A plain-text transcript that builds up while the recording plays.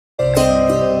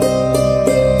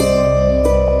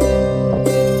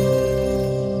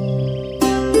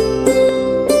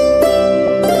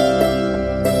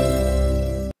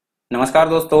नमस्कार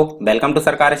दोस्तों, welcome to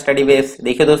सरकार स्टडी बेस।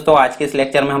 देखिए दोस्तों, आज के इस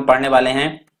लेक्चर में हम पढ़ने वाले हैं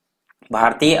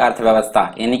भारतीय अर्थव्यवस्था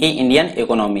यानी कि इंडियन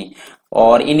इकोनॉमी।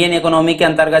 और इंडियन इकोनॉमी के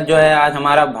अंतर्गत जो है आज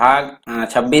हमारा भाग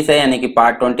 26 है यानी कि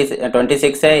पार्ट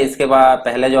 26 है। इसके बाद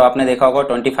पहले जो आपने देखा होगा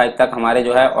 25 तक हमारे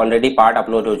जो है ऑलरेडी पार्ट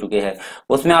अपलोड हो चुके हैं।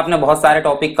 उसमें आपने बहुत सारे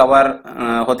टॉपिक कवर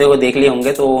होते हुए देख लिए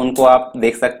होंगे, तो उनको आप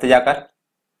देख सकते जाकर।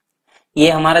 ये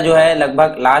हमारा जो है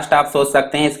लगभग लास्ट आप सोच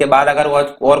सकते हैं। इसके बाद अगर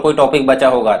और कोई टॉपिक बचा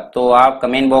होगा तो आप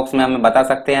कमेंट बॉक्स में हमें बता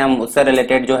सकते हैं, हम उससे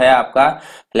रिलेटेड जो है आपका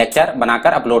लेक्चर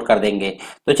बनाकर अपलोड कर देंगे।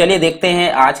 तो चलिए देखते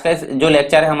हैं आज का जो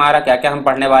लेक्चर है हमारा, क्या क्या हम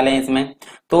पढ़ने वाले हैं इसमें।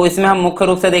 तो इसमें हम मुख्य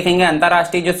रूप से देखेंगे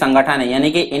अंतर्राष्ट्रीय जो संगठन है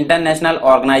यानी कि इंटरनेशनल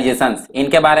ऑर्गेनाइजेशंस,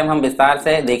 इनके बारे में हम विस्तार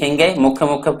से देखेंगे।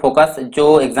 मुख्य फोकस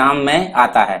जो एग्जाम में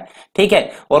आता है, ठीक है।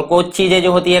 और कुछ चीजें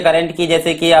जो होती है करंट की,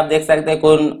 जैसे कि आप देख सकते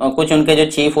हैं कुछ उनके जो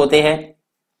चीफ होते हैं,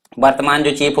 वर्तमान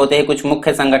जो चीफ होते हैं, कुछ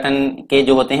मुख्य संगठन के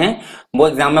जो होते हैं वो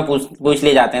एग्जाम में पूछ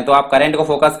लिए जाते हैं। तो आप करंट को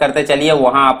फोकस करते चलिए,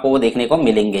 वहां आपको वो देखने को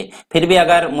मिलेंगे। फिर भी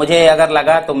अगर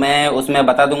लगा तो मैं उसमें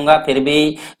बता दूंगा। फिर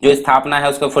भी जो स्थापना है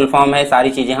उसका फुल फॉर्म है, सारी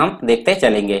चीजें हम देखते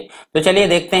चलेंगे। तो चलिए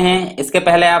देखते हैं। इसके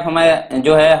पहले आप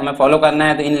हमें फॉलो करना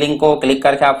है तो इन लिंक को क्लिक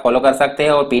करके आप फॉलो कर सकते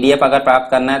हैं। और पीडीएफ अगर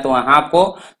प्राप्त करना है तो वहां आपको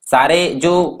सारे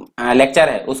जो लेक्चर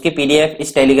है उसकी पीडीएफ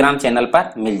इस टेलीग्राम चैनल पर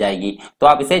मिल जाएगी, तो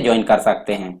आप इसे ज्वाइन कर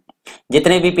सकते हैं।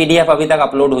 जितने भी पीडीएफ अभी तक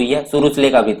अपलोड हुई है शुरू से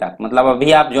लेकर अभी तक, मतलब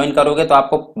अभी आप ज्वाइन करोगे तो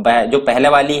आपको जो पहले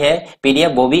वाली है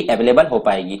पीडीएफ वो भी अवेलेबल हो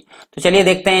पाएगी। तो चलिए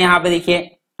देखते हैं। यहाँ पे देखिए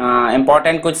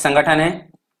इंपॉर्टेंट कुछ संगठन है।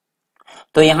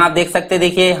 तो यहाँ आप देख सकते हैं,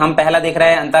 देखिए हम पहला देख रहे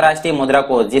हैं अंतरराष्ट्रीय मुद्रा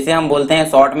कोष, जिसे हम बोलते हैं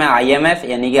शॉर्ट में आईएमएफ।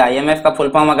 यानी कि आईएमएफ का फुल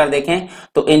फॉर्म अगर देखें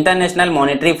तो इंटरनेशनल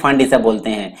मॉनेटरी फंड इसे बोलते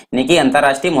हैं, यानी कि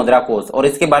अंतरराष्ट्रीय मुद्रा कोष। और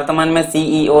इसके वर्तमान में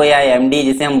सीईओ या एमडी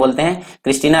जिसे हम बोलते हैं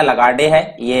क्रिस्टीना लगार्डे है।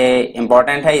 ये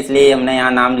इंपॉर्टेंट है, इसलिए हमने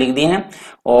यहाँ नाम लिख दिए हैं।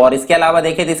 और इसके अलावा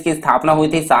देखिए तो इसकी स्थापना हुई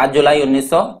थी 7 जुलाई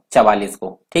 1944 को,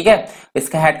 ठीक है।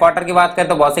 इसके हेडक्वार्टर की बात करें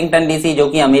तो वॉशिंगटन डीसी, जो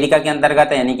कि अमेरिका के अंतर्गत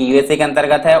है यानी कि यूएसए के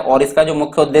अंतर्गत है। और इसका जो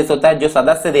मुख्य उद्देश्य होता है, जो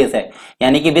सदस्य देश है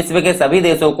यानी कि विश्व के सभी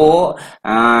देशों को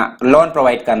लोन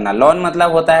प्रोवाइड करना। लोन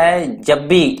मतलब होता है जब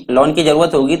भी लोन की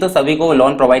जरूरत होगी तो सभी को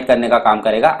लोन प्रोवाइड करने का काम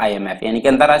करेगा आईएमएफ, यानी कि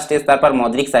अंतरराष्ट्रीय स्तर पर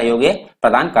मौद्रिक सहयोग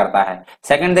प्रदान करता है।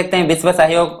 सेकंड देखते हैं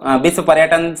विश्व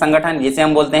पर्यटन संगठन, जिसे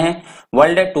हम बोलते हैं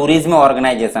वर्ल्ड टूरिज्म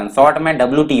ऑर्गेनाइजेशन, शॉर्ट में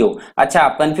डब्ल्यूटीओ। अच्छा,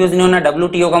 आप कंफ्यूज नहीं होना,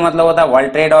 डब्ल्यूटीओ का मतलब होता है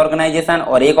वर्ल्ड ट्रेड ऑर्गेनाइजेशन,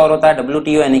 और एक और होता है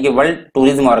डब्ल्यूटीओ यानी कि वर्ल्ड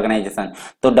टूरिज्म ऑर्गेनाइजेशन।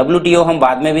 तो डब्ल्यूटीओ हम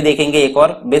बाद में भी देखेंगे, एक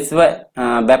और विश्व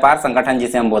व्यापार संगठन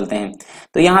जिसे हम बोलते हैं।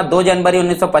 तो यहाँ 2 जनवरी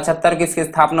 1975 की इसकी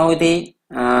स्थापना हुई थी।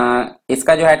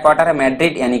 इसका जो हेडक्वार्टर है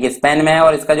मैड्रिड यानी कि स्पेन में है।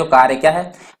 और इसका जो कार्य क्या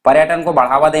है, पर्यटन को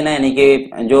बढ़ावा देना, यानी कि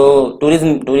जो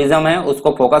टूरिज्म है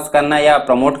उसको फोकस करना या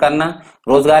प्रमोट करना,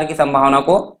 रोजगार की संभावना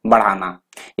को बढ़ाना।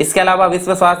 इसके अलावा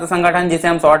विश्व स्वास्थ्य संगठन, जिसे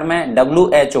हम शॉर्ट में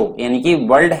WHO यानी कि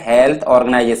वर्ल्ड हेल्थ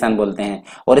ऑर्गेनाइजेशन बोलते हैं।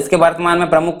 और इसके वर्तमान में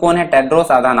प्रमुख कौन है,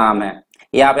 टेड्रोस अधानोम है,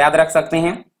 ये आप याद रख सकते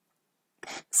हैं।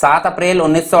 7 अप्रैल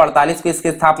 1948 को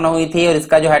इसकी स्थापना हुई थी। और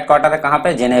इसका जो हेडक्वार्टर है कहाँ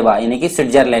पे, जेनेवा यानी कि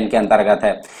स्विट्जरलैंड के अंतर्गत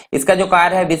है। इसका जो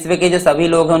कार्य है, विश्व के जो सभी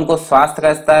लोग हैं उनको स्वास्थ्य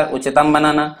का स्तर उच्चतम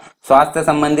बनाना, स्वास्थ्य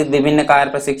संबंधित विभिन्न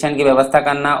कार्य प्रशिक्षण की व्यवस्था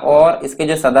करना। और इसके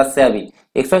जो सदस्य अभी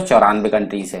 194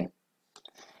 कंट्रीज है।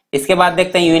 इसके बाद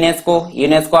देखते हैं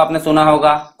यूनेस्को आपने सुना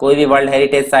होगा, कोई भी वर्ल्ड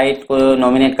हेरिटेज साइट को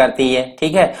नॉमिनेट करती है,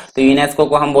 ठीक है। तो यूनेस्को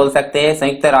को हम बोल सकते हैं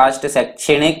संयुक्त राष्ट्र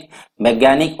शैक्षणिक,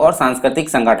 वैज्ञानिक और सांस्कृतिक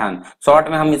संगठन, शॉर्ट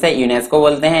में हम इसे यूनेस्को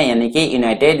बोलते हैं, यानी कि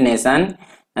United nation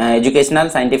educational,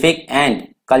 scientific and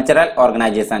cultural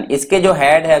organisation. इसके जो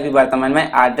हेड है अभी वर्तमान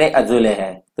में आड्रे अजूले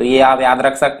है, तो ये आप याद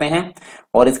रख सकते हैं।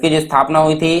 और इसकी जो स्थापना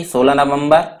हुई थी 16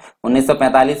 नवंबर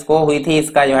 1945 को हुई थी।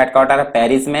 इसका जो हेडक्वार्टर है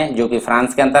पेरिस में, जो कि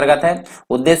फ्रांस के अंतर्गत है।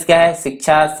 उद्देश्य क्या है,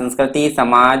 शिक्षा, संस्कृति,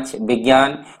 समाज,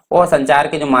 विज्ञान और संचार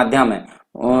के जो माध्यम है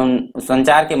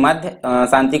संचार के मध्य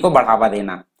शांति को बढ़ावा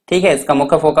देना, ठीक है। इसका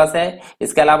मुख्य फोकस है।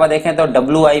 इसके अलावा देखें तो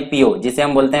WIPO, जिसे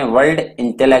हम बोलते हैं वर्ल्ड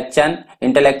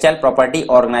इंटेलेक्चुअल प्रॉपर्टी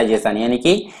ऑर्गेनाइजेशन, यानी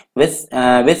कि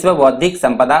विश्व बौद्धिक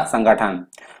संपदा संगठन।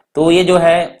 तो ये जो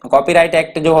है कॉपीराइट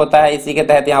एक्ट जो होता है इसी के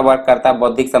तहत यहाँ वर्क करता है,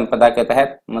 बौद्धिक संपदा के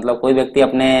तहत। मतलब कोई व्यक्ति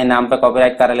अपने नाम पे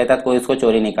कॉपीराइट कर लेता है तो कोई इसको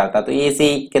चोरी नहीं करता, तो ये इसी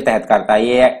के तहत करता है।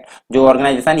 ये जो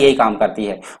ऑर्गेनाइजेशन यही काम करती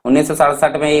है।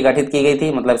 1967 में ये गठित की गई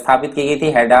थी, मतलब स्थापित की गई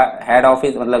थी। हेड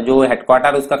ऑफिस मतलब जो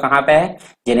हेडक्वार्टर उसका कहाँ पे है,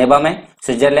 जेनेवा में,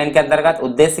 स्विट्जरलैंड के अंतर्गत।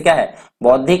 उद्देश्य क्या है,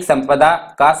 बौद्धिक संपदा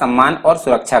का सम्मान और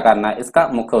सुरक्षा करना, इसका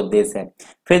मुख्य उद्देश्य है।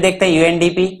 फिर देखते हैं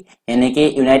UNDP यानी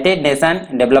कि यूनाइटेड नेशन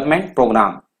डेवलपमेंट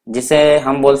प्रोग्राम, जिसे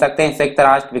हम बोल सकते हैं संयुक्त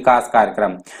राष्ट्र विकास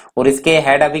कार्यक्रम। और इसके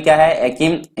हेड अभी क्या है,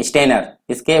 एकिम स्टेनर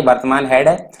इसके वर्तमान हेड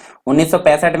है।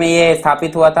 1965 में ये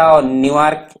स्थापित हुआ था और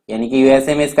न्यूयॉर्क यानी कि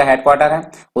यूएसए में इसका हेडक्वार्टर है।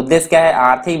 उद्देश्य क्या है,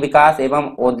 आर्थिक विकास एवं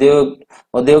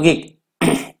औद्योगिक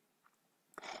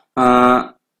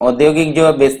औद्योगिक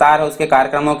जो विस्तार है उसके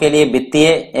कार्यक्रमों के लिए वित्तीय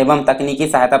एवं तकनीकी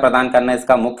सहायता प्रदान करना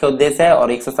इसका मुख्य उद्देश्य है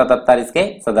और 177 इसके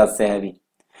सदस्य है अभी।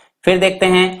 फिर देखते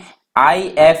हैं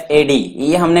IFAD,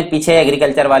 ये हमने पीछे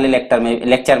एग्रीकल्चर वाले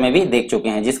लेक्चर में भी देख चुके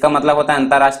हैं, जिसका मतलब होता है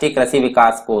अंतर्राष्ट्रीय कृषि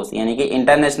विकास कोष यानी कि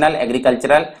इंटरनेशनल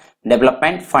एग्रीकल्चरल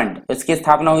डेवलपमेंट फंड। इसकी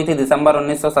स्थापना हुई थी दिसंबर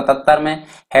 1977 में।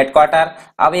 हेडक्वार्टर,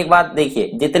 अब एक बात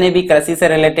देखिए, जितने भी कृषि से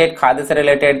रिलेटेड, खाद्य से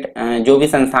रिलेटेड जो भी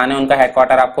संस्थान है उनका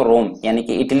हेडक्वार्टर आपको रोम यानी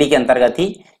कि इटली के अंतर्गत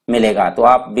ही मिलेगा, तो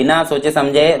आप बिना सोचे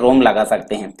समझे रोम लगा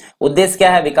सकते हैं। उद्देश्य क्या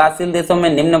है? विकासशील देशों में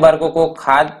निम्न वर्गों को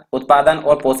खाद्य उत्पादन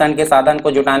और पोषण के साधन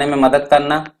को जुटाने में मदद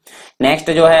करना।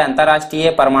 नेक्स्ट जो है अंतरराष्ट्रीय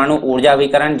परमाणु ऊर्जा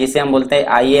अभिकरण, जिसे हम बोलते हैं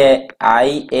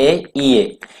IAEA,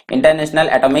 international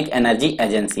atomic energy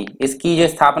agency. इसकी जो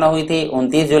स्थापना हुई थी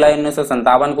 29 जुलाई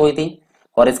 1957 को हुई थी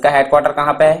और इसका हेडक्वार्टर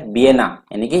कहाँ पे है? वियना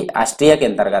यानी कि ऑस्ट्रिया के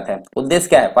अंतर्गत है। उद्देश्य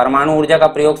क्या है? परमाणु ऊर्जा का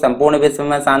प्रयोग संपूर्ण विश्व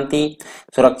में शांति,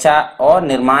 सुरक्षा और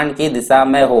निर्माण की दिशा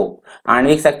में हो,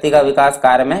 आणविक शक्ति का विकास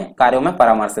कार्यों में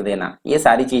परामर्श देना, ये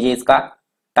सारी चीजें इसका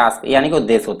टास्क यानी कि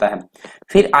उद्देश्य होता है।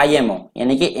 फिर IMO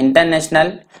यानी कि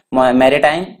इंटरनेशनल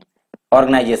मैरीटाइम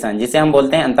ऑर्गेनाइजेशन, जिसे हम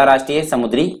बोलते हैं अंतरराष्ट्रीय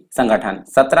समुद्री संगठन।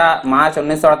 17 मार्च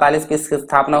 1948 की इसकी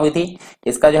स्थापना हुई थी।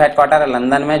 इसका जो हेडक्वार्टर है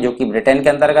लंदन में, जो कि ब्रिटेन के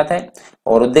अंतर्गत है।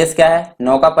 और उद्देश्य क्या है?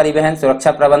 नौका परिवहन,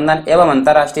 सुरक्षा प्रबंधन एवं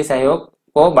अंतरराष्ट्रीय सहयोग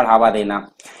को बढ़ावा देना।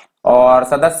 और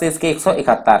सदस्य इसके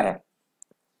 171 है।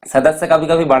 सदस्य कभी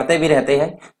कभी बढ़ते भी रहते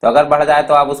हैं, तो अगर बढ़ जाए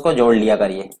तो आप उसको जोड़ लिया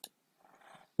करिए।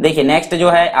 देखिए नेक्स्ट जो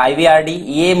है IBRD,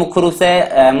 ये मुख्य रूप से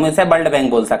इसे वर्ल्ड बैंक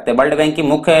बोल सकते हैं, वर्ल्ड बैंक की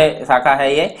मुख्य शाखा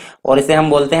है ये, और इसे हम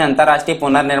बोलते हैं अंतरराष्ट्रीय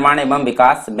पुनर्निर्माण एवं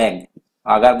विकास बैंक।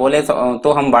 अगर बोले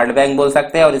तो हम वर्ल्ड बैंक बोल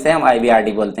सकते हैं और इसे हम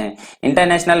IBRD बोलते हैं,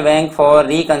 international bank for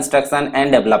reconstruction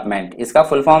and development इसका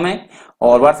फुल फॉर्म है।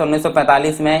 और वर्ष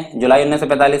 1945 में, जुलाई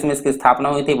 1945 में इसकी स्थापना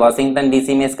हुई थी। वॉशिंगटन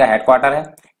DC में इसका हेडक्वार्टर है,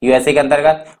 USA के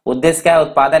अंतर्गत। उद्देश्य क्या है?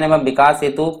 उत्पादन एवं विकास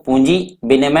हेतु पूंजी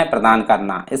विनिमय प्रदान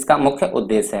करना, इसका मुख्य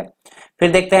उद्देश्य है।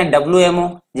 फिर देखते हैं WMO,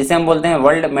 जिसे हम बोलते हैं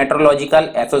वर्ल्ड मेट्रोलॉजिकल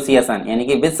एसोसिएशन यानी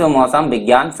कि विश्व मौसम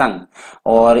विज्ञान संघ,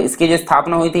 और इसकी जो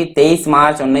स्थापना हुई थी 23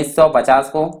 मार्च 1950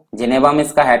 को जिनेवा में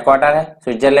इसका हेडक्वार्टर है,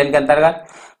 स्विट्जरलैंड के अंतर्गत।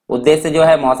 उद्देश्य जो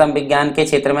है मौसम विज्ञान के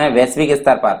क्षेत्र में वैश्विक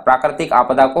स्तर पर प्राकृतिक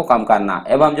आपदा को कम करना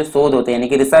एवं जो शोध होते हैं यानी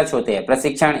कि रिसर्च होते हैं,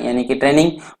 प्रशिक्षण यानी कि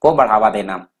ट्रेनिंग को बढ़ावा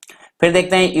देना। फिर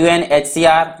देखते हैं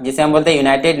UNHCR, जिसे हम बोलते हैं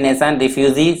United nation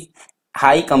refugees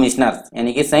high commissioner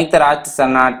यानी कि संयुक्त राष्ट्र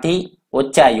शरणार्थी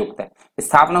उच्चायुक्त।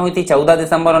 स्थापना हुई थी 14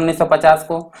 दिसंबर 1950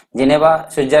 को जिनेवा,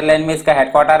 स्विट्जरलैंड में इसका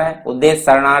हेडक्वार्टर है। उद्देश्य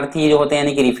शरणार्थी जो होते हैं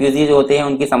यानी कि रिफ्यूजी जो होते हैं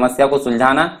उनकी समस्या को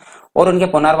सुलझाना और उनके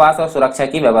पुनर्वास और सुरक्षा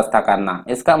की व्यवस्था करना,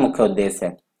 इसका मुख्य उद्देश्य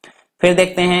है। फिर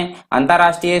देखते हैं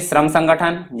अंतरराष्ट्रीय श्रम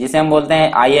संगठन, जिसे हम बोलते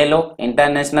हैं ILO,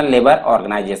 international labour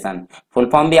organisation. Full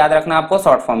form भी याद रखना आपको,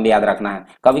 शॉर्ट फॉर्म भी याद रखना है,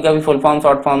 कभी कभी फुल फॉर्म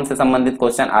शॉर्ट फॉर्म से संबंधित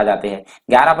क्वेश्चन आ जाते हैं।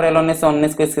 11 अप्रैल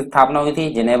 1919 को इसकी स्थापना हुई थी,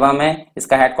 जिनेवा में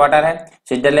इसका हेडक्वार्टर है,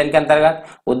 स्विट्जरलैंड के अंतर्गत।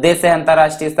 उद्देश्य है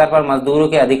अंतरराष्ट्रीय स्तर पर मजदूरों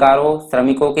के अधिकारों,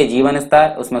 श्रमिकों के जीवन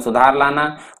स्तर, उसमें सुधार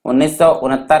लाना।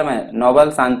 1969 में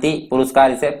नोबेल शांति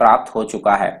पुरस्कार इसे प्राप्त हो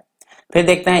चुका है। फिर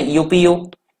देखते हैं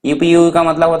UPU का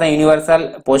मतलब होता है यूनिवर्सल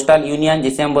पोस्टल यूनियन,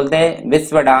 जिसे हम बोलते हैं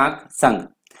विश्व डाक संघ।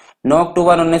 9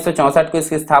 अक्टूबर 1964 को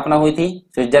इसकी स्थापना हुई थी,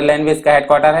 स्विट्जरलैंड में इसका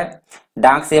हेडक्वार्टर है।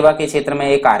 डाक सेवा के क्षेत्र में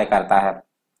ये कार्य करता है।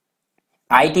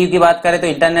 ITU की बात करें तो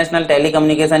इंटरनेशनल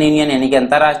टेलीकम्युनिकेशन यूनियन यानी कि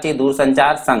अंतरराष्ट्रीय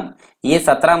दूरसंचार संघ। ये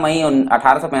 17 मई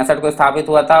 1865 को स्थापित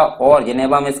हुआ था और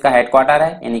जिनेवा में इसका हेडक्वार्टर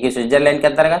है यानी कि स्विट्जरलैंड के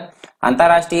अंतर्गत।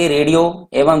 अंतरराष्ट्रीय रेडियो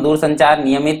एवं दूरसंचार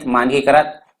नियमित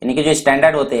मानकीकृत यानी कि जो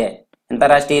स्टैंडर्ड होते हैं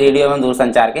अंतरराष्ट्रीय रेडियो एवं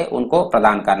दूरसंचार के, उनको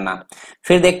प्रदान करना।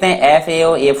 फिर देखते हैं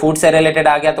FAO, ये फूड से रिलेटेड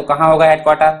आ गया, तो कहाँ होगा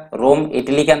हेडक्वार्टर? रोम,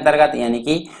 इटली के अंतर्गत यानी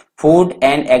कि फूड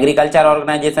एंड एग्रीकल्चर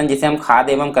ऑर्गेनाइजेशन, जिसे हम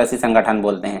खाद्य एवं कृषि संगठन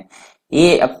बोलते हैं।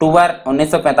 ये अक्टूबर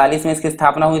 1945 में इसकी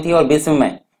स्थापना हुई थी और विश्व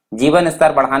में जीवन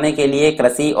स्तर बढ़ाने के लिए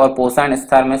कृषि और पोषण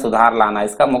स्तर में सुधार लाना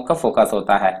इसका मुख्य फोकस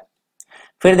होता है।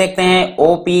 फिर देखते हैं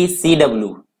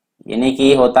OPCW यानी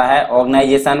कि होता है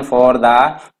organisation for the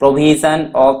provision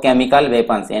of chemical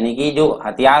weapons यानी कि जो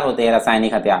हथियार होते हैं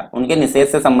रासायनिक हथियार उनके निषेध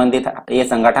से संबंधित ये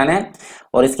संगठन है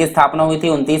और इसकी स्थापना हुई थी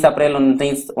 29 अप्रैल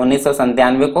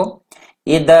 1997 को।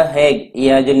 ये द हेग,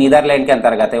 यह जो नीदरलैंड के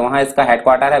अंतर्गत है, वहां इसका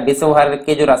हेडक्वार्टर है। विश्व भर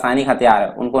के जो रासायनिक हथियार है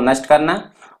उनको नष्ट करना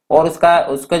और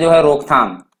उसका जो है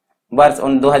रोकथाम वर्ष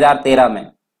 2013 में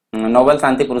नोबेल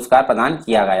शांति पुरस्कार प्रदान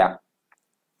किया गया।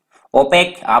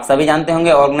 ओपेक आप सभी जानते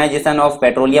होंगे, organisation of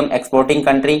petroleum exporting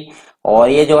country, और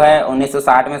ये जो है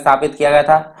 1960 में स्थापित किया गया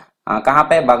था। कहाँ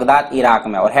पे? बगदाद, इराक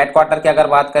में। और हेडक्वार्टर की अगर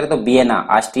बात करें तो वियना,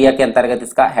 ऑस्ट्रिया के अंतर्गत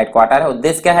इसका हेडक्वार्टर है।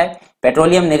 उद्देश्य क्या है?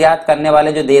 पेट्रोलियम निर्यात करने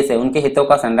वाले जो देश है उनके हितों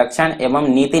का संरक्षण एवं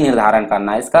नीति निर्धारण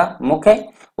करना इसका मुख्य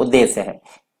उद्देश्य है।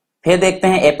 फिर देखते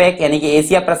हैं एपेक यानी कि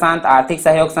एशिया प्रशांत आर्थिक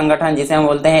सहयोग संगठन, जिसे हम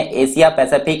बोलते हैं Asia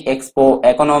Pacific expo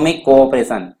economic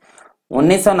cooperation.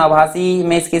 1989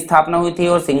 में इसकी स्थापना हुई थी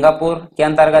और सिंगापुर के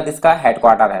अंतर्गत इसका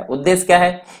हेडक्वार्टर है। उद्देश्य क्या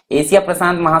है? एशिया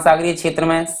प्रशांत महासागरीय क्षेत्र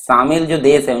में शामिल जो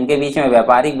देश है उनके बीच में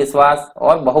व्यापारिक विश्वास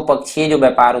और बहुपक्षीय जो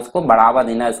व्यापार उसको बढ़ावा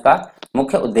देना इसका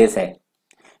मुख्य उद्देश्य है।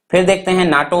 फिर देखते हैं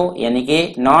नाटो यानी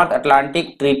कि नॉर्थ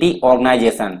अटलांटिक ट्रीटी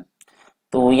ऑर्गेनाइजेशन।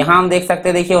 तो यहाँ हम देख सकते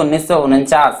हैं, देखिए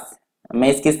 1949 में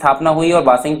इसकी स्थापना हुई और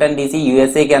वाशिंगटन डीसी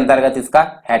यूएसए के अंतर्गत इसका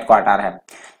हेडक्वार्टर है।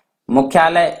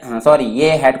 मुख्यालय सॉरी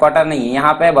ये हेडक्वार्टर नहीं है,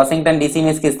 यहाँ पे वाशिंगटन डीसी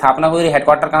में इसकी स्थापना हुई।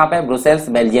 हेडक्वार्टर कहाँ पे? ब्रुसेल्स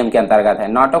बेल्जियम के अंतर्गत है।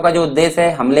 नाटो का जो उद्देश्य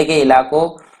है हमले के इलाकों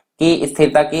की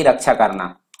स्थिरता की रक्षा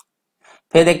करना।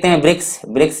 फिर देखते हैं ब्रिक्स।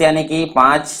 ब्रिक्स यानी कि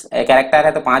 5 कैरेक्टर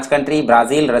है, तो 5 country,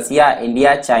 Brazil, Russia,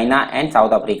 India, China and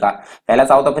south Africa. पहला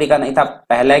साउथ अफ्रीका नहीं था,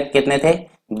 पहले कितने थे?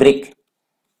 ब्रिक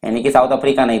यानी कि साउथ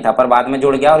अफ्रीका नहीं था, पर बाद में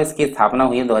जुड़ गया और इसकी स्थापना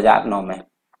हुई 2009 में।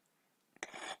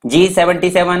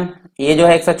 G77 ये जो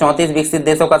है 134 विकसित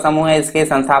देशों का समूह है। इसके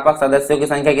संस्थापक सदस्यों की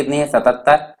संख्या कितनी है?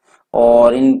 77,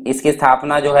 और इसकी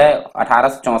स्थापना जो है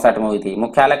 1864 में हुई थी।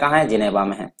 मुख्यालय कहाँ है? जिनेवा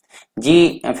में है।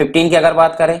 G15 की अगर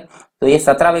बात करें तो ये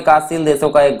 17 विकासशील देशों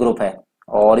का एक ग्रुप है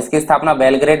और इसकी स्थापना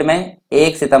बेलग्रेड में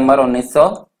 1 सितंबर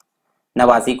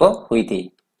 1989 को हुई थी।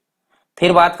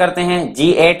 फिर बात करते हैं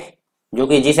G8 जो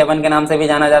कि G7 के नाम से भी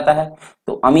जाना जाता है।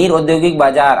 तो अमीर औद्योगिक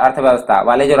बाजार अर्थव्यवस्था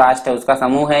वाले जो राष्ट्र है उसका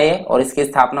समूह है ये, और इसकी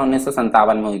स्थापना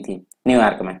 1957 में हुई थी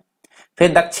न्यूयॉर्क में।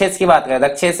 फिर दक्षेस की बात करें,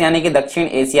 दक्षेस यानी कि दक्षिण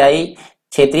एशियाई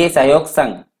क्षेत्रीय सहयोग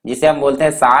संघ, जिसे हम बोलते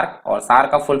हैं सार्क, और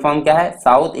सार्क का फुल फॉर्म क्या है?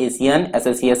 South Asian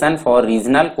association for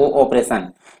regional cooperation.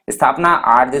 स्थापना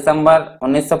 8 दिसंबर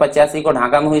 1985 को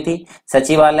ढाका में हुई थी।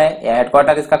 सचिवालय या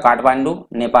हेडक्वार्टर इसका काठमांडू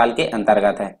नेपाल के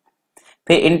अंतर्गत है।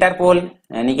 फिर इंटरपोल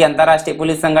यानी कि अंतरराष्ट्रीय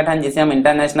पुलिस संगठन, जिसे हम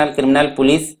इंटरनेशनल क्रिमिनल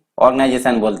पुलिस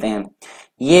ऑर्गेनाइजेशन बोलते हैं,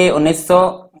 ये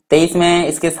 1923 में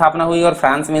इसकी स्थापना हुई और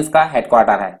फ्रांस में इसका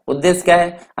हेडक्वार्टर है। उद्देश्य क्या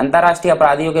है? अंतरराष्ट्रीय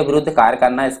अपराधियों के विरुद्ध कार्य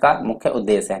करना इसका मुख्य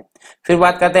उद्देश्य है। फिर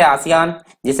बात करते हैं आसियान,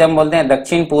 जिसे हम बोलते हैं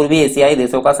दक्षिण पूर्वी एशियाई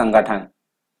देशों का संगठन।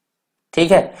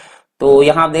 ठीक है, तो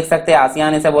यहाँ आप देख सकते हैं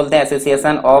आसियान इसे बोलते हैं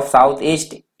association of south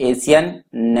east Asian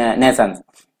Nations.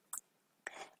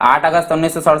 8 अगस्त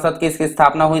 1967 की इसकी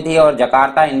स्थापना हुई थी और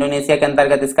जकार्ता इंडोनेशिया के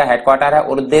अंतर्गत इसका हेडक्वार्टर है।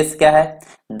 और उद्देश्य क्या है?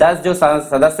 10 जो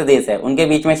सदस्य देश है उनके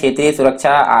बीच में क्षेत्रीय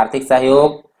सुरक्षा, आर्थिक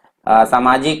सहयोग,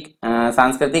 सामाजिक,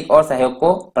 सांस्कृतिक और सहयोग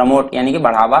को प्रमोट यानी कि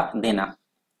बढ़ावा देना।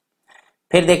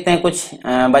 फिर देखते हैं कुछ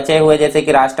बचे हुए, जैसे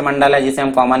कि राष्ट्रमंडल है जिसे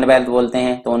हम कॉमनवेल्थ बोलते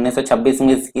हैं। तो 1926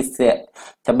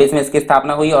 में इसकी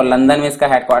स्थापना हुई और लंदन में इसका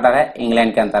हेडक्वार्टर है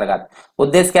इंग्लैंड के अंतर्गत।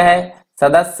 उद्देश्य क्या है?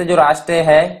 सदस्य जो राष्ट्र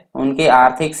है उनके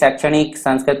आर्थिक, शैक्षणिक,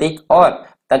 सांस्कृतिक और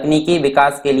तकनीकी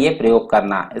विकास के लिए प्रयोग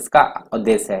करना इसका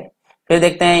उद्देश्य है। फिर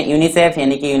देखते हैं यूनिसेफ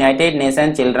यानी कि यूनाइटेड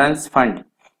नेशन चिल्ड्रंस फंड।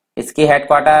 इसकी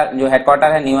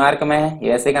हेडक्वार्टर है न्यूयॉर्क में है,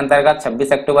 यूएसए के अंतर्गत।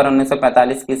 26 अक्टूबर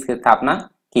 1945 की इसकी स्थापना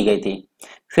की गई थी।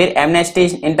 फिर एमनेस्टी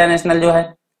इंटरनेशनल जो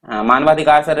है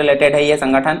मानवाधिकार से रिलेटेड है ये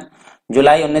संगठन।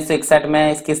 जुलाई 1961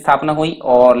 में इसकी स्थापना हुई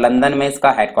और लंदन में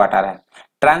इसका हेडक्वार्टर है।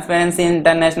 ट्रांसपेरेंसी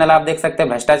इंटरनेशनल आप देख सकते हैं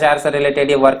भ्रष्टाचार से रिलेटेड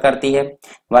ये वर्क करती है।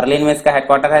 बर्लिन में इसका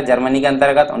हेडक्वार्टर है, जर्मनी के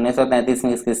अंतर्गत। 1933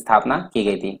 में इसकी स्थापना की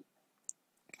गई थी।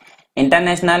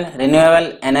 इंटरनेशनल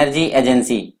रिन्यूएबल एनर्जी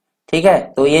एजेंसी, ठीक है,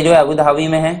 तो ये जो है अबू धाबी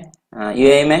में है,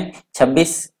 यूएई में।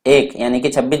 26 यानी कि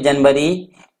 26 जनवरी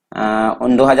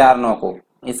 2009 को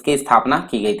इसकी स्थापना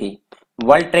की गई थी।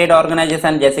 वर्ल्ड ट्रेड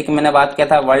ऑर्गेनाइजेशन, जैसे कि मैंने बात किया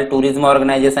था, वर्ल्ड टूरिज्म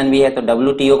ऑर्गेनाइजेशन भी है। तो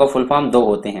WTO का फुल फॉर्म 2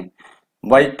 होते हैं,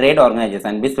 वर्ल्ड ट्रेड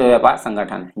ऑर्गेनाइजेशन, विश्व व्यापार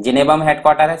संगठन। जिनेवा में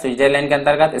हेडक्वार्टर है, स्विट्जरलैंड के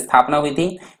अंतर्गत। स्थापना हुई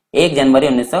थी 1 जनवरी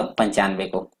 1995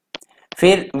 को।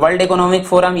 फिर वर्ल्ड इकोनॉमिक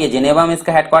फोरम, ये जिनेवा में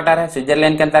इसका हेडक्वार्टर है,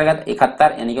 स्विट्जरलैंड के अंतर्गत।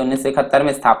 71 यानी कि 1971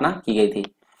 में स्थापना की गई थी।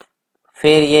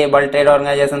 फिर ये वर्ल्ड ट्रेड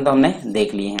ऑर्गेनाइजेशन तो हमने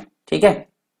देख लिए हैं, ठीक है।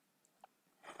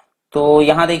 तो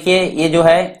यहाँ देखिए ये जो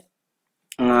है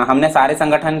हमने सारे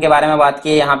संगठन के बारे में बात की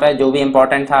है। यहाँ पे जो भी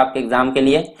इंपॉर्टेंट था आपके एग्जाम के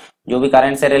लिए, जो भी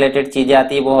करंट से रिलेटेड चीजें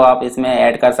आती है वो आप इसमें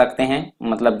ऐड कर सकते हैं।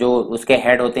 मतलब जो उसके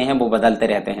हेड होते हैं वो बदलते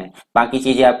रहते हैं, बाकी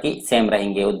चीजें आपकी सेम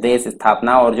रहेंगी, उद्देश्य,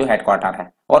 स्थापना और जो हेडक्वार्टर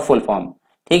है और फुल फॉर्म,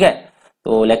 ठीक है।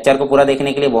 तो लेक्चर को पूरा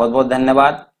देखने के लिए बहुत बहुत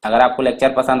धन्यवाद। अगर आपको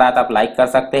लेक्चर पसंद आया तो आप लाइक कर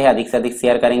सकते हैं, अधिक से अधिक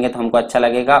शेयर करेंगे तो हमको अच्छा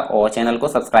लगेगा, और चैनल को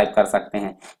सब्सक्राइब कर सकते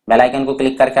हैं। बेल आइकन को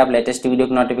क्लिक करके आप लेटेस्ट वीडियो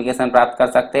की नोटिफिकेशन प्राप्त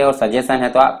कर सकते हैं, और सजेशन है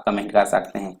तो आप कमेंट कर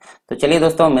सकते हैं। तो चलिए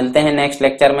दोस्तों, मिलते हैं नेक्स्ट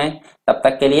लेक्चर में, तब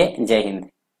तक के लिए जय हिंद।